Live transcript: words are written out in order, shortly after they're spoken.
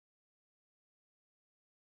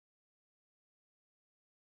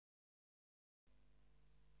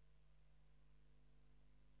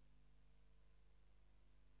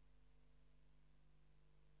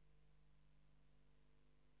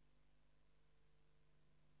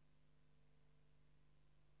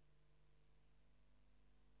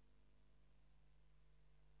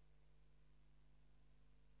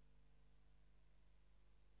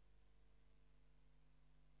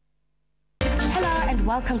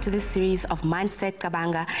welcome to this series of Mindset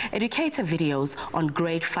Kabanga educator videos on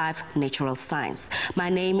Grade 5 Natural Science. My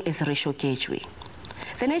name is Risho Kejwi.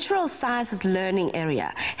 The Natural Sciences learning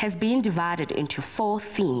area has been divided into 4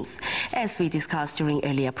 themes, as we discussed during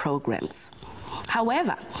earlier programs.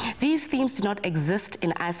 However, these themes do not exist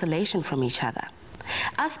in isolation from each other.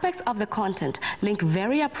 Aspects of the content link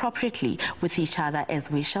very appropriately with each other,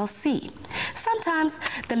 as we shall see. Sometimes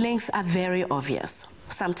the links are very obvious,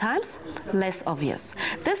 sometimes less obvious.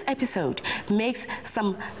 This episode makes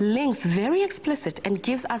some links very explicit and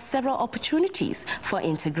gives us several opportunities for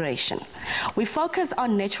integration. We focus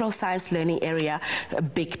on natural science learning area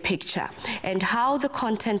big picture and how the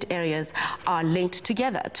content areas are linked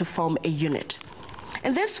together to form a unit.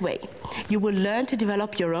 In this way, you will learn to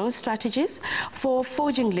develop your own strategies for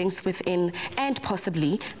forging links within and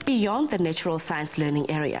possibly beyond the natural science learning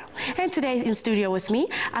area. And today in studio with me,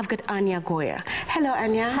 I've got Anya Goyer. Hello,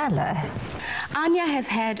 Anya. Hello. Anya has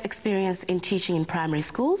had experience in teaching in primary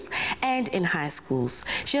schools and in high schools.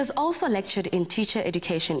 She has also lectured in teacher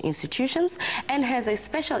education institutions and has a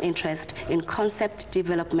special interest in concept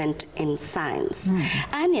development in science.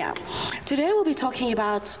 Anya, today we'll be talking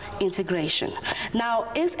about integration. Now,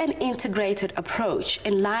 is an integrated approach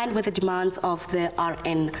in line with the demands of the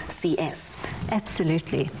RNCS?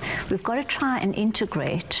 Absolutely. We've got to try and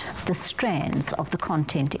integrate the strands of the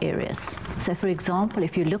content areas. So, for example,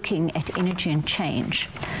 if you're looking at energy and change,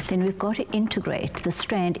 then we've got to integrate the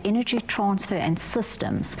strand energy transfer and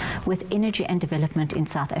systems with energy and development in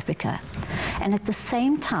South Africa. And at the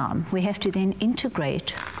same time, we have to then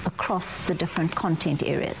integrate across the different content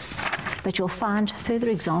areas. But you'll find further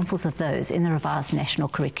examples of those in the revised national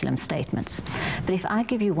curriculum statements. But if I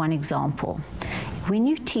give you one example, when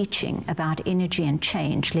you're teaching about energy and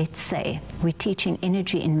change, let's say we're teaching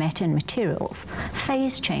energy in matter and materials,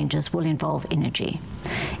 phase changes will involve energy.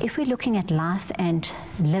 If we're looking at life and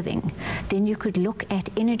living, then you could look at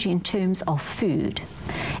energy in terms of food.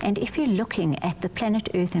 And if you're looking at the planet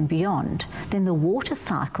Earth and beyond, then the water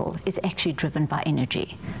cycle is actually driven by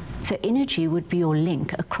energy. So energy would be your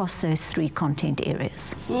link across those 3 content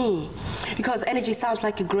areas. Because energy sounds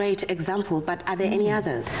like a great example, but are there any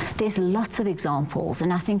others? There's lots of examples,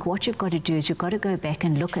 and I think what you've got to do is you've got to go back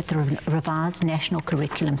and look at the revised national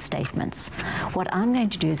curriculum statements. What I'm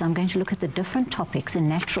going to do is I'm going to look at the different topics in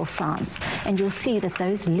natural science, and you'll see that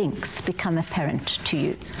those links become apparent to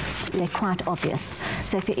you. They're quite obvious.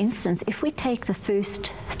 So for instance, if we take the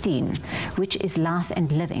first theme, which is life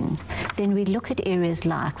and living, then we look at areas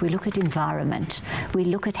like, we look at environment, we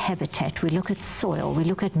look at habitat, we look at soil, we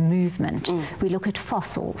look at movement, we look at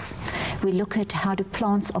fossils, we look at how do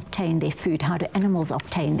plants obtain their food, how do animals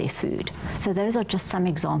obtain their food. So those are just some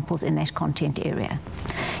examples in that content area.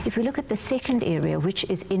 If we look at the second area, which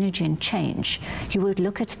is energy and change, you would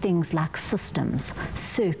look at things like systems,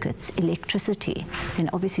 circuits, electricity, then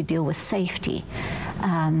obviously deal with safety.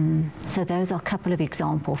 So those are a couple of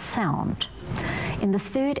examples. Sound. In the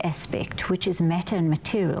third aspect, which is matter and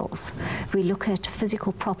materials, we look at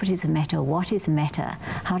physical properties of matter. What is matter?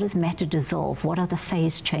 How does matter dissolve? What are the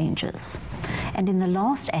phase changes? And in the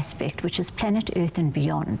last aspect, which is planet Earth and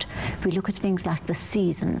beyond, we look at things like the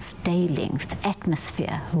seasons, day length,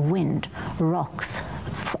 atmosphere, wind, rocks,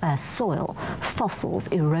 soil, fossils,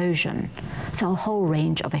 erosion. So a whole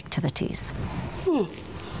range of activities.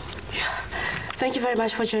 Thank you very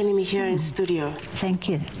much for joining me here in studio. Thank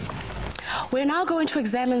you. We're now going to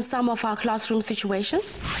examine some of our classroom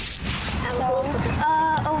situations.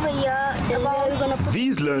 Over here.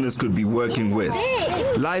 These learners could be working with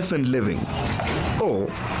life and living, or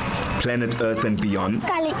planet Earth and beyond,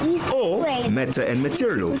 or matter and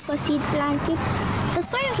materials. For seed planting. The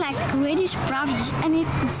soil is like reddish brownish and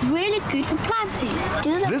it's really good for planting.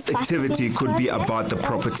 This activity could be about the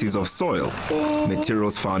properties of soil,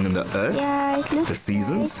 materials found in the earth, the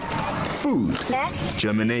seasons, food,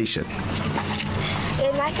 germination.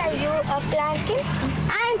 What are you planting?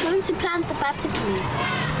 I'm going to plant the butterbeans.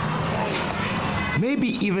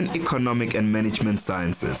 Maybe even economic and management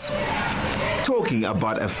sciences. Talking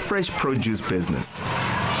about a fresh produce business.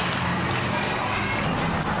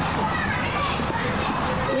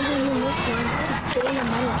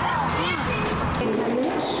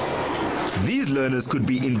 These learners could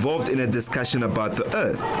be involved in a discussion about the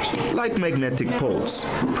earth, like magnetic poles,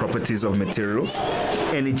 properties of materials,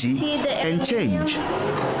 energy, and change.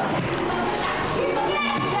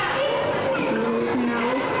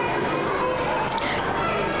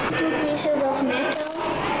 Two pieces of metal.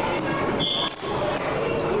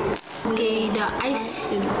 Okay, the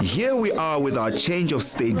ice. Here we are with our change of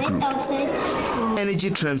state group. Outside. Energy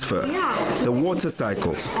transfer, the water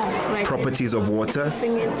cycles, properties of water,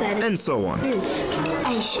 and so on.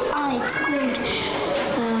 Ice. It's cold.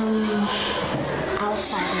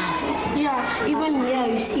 Outside now. Yeah, even here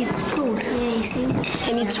you see it's cold. Yeah, you see.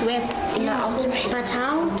 And it's wet in the outside. But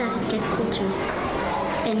how does it get colder?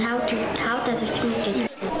 And how does it feel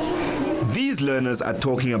get? These learners are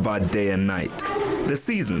talking about day and night, the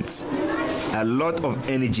seasons. A lot of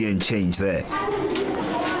energy and change there.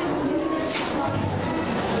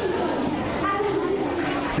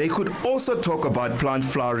 They could also talk about plant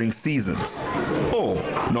flowering seasons or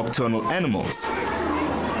nocturnal animals.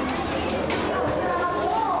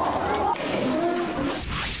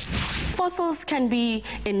 Fossils can be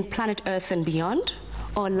in planet Earth and beyond,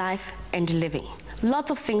 or life and living.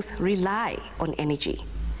 Lots of things rely on energy.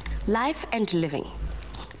 Life and living.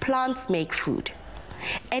 Plants make food.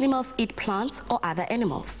 Animals eat plants or other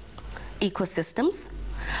animals. Ecosystems,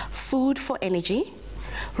 food for energy,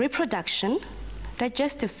 reproduction,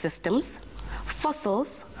 digestive systems,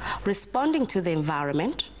 fossils, responding to the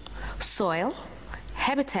environment, soil,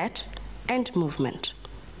 habitat, and movement.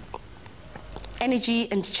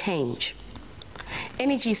 Energy and change.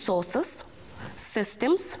 Energy sources,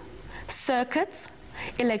 systems, circuits,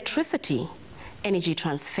 electricity, energy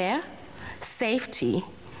transfer, safety,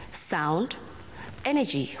 sound,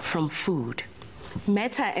 energy from food.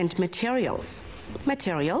 Matter and materials.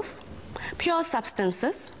 Materials, pure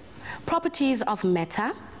substances, properties of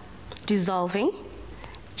matter, dissolving,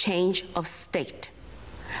 change of state.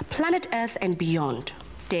 Planet Earth and beyond.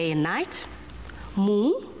 Day and night,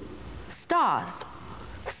 moon, stars,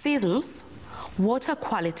 seasons, water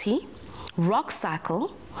quality, rock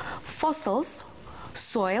cycle, fossils,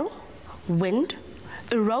 soil, wind,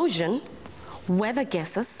 erosion, weather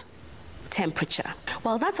guesses, temperature.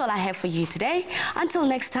 Well, that's all I have for you today. Until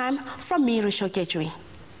next time, from me, Risho Kejwi.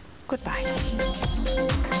 Goodbye.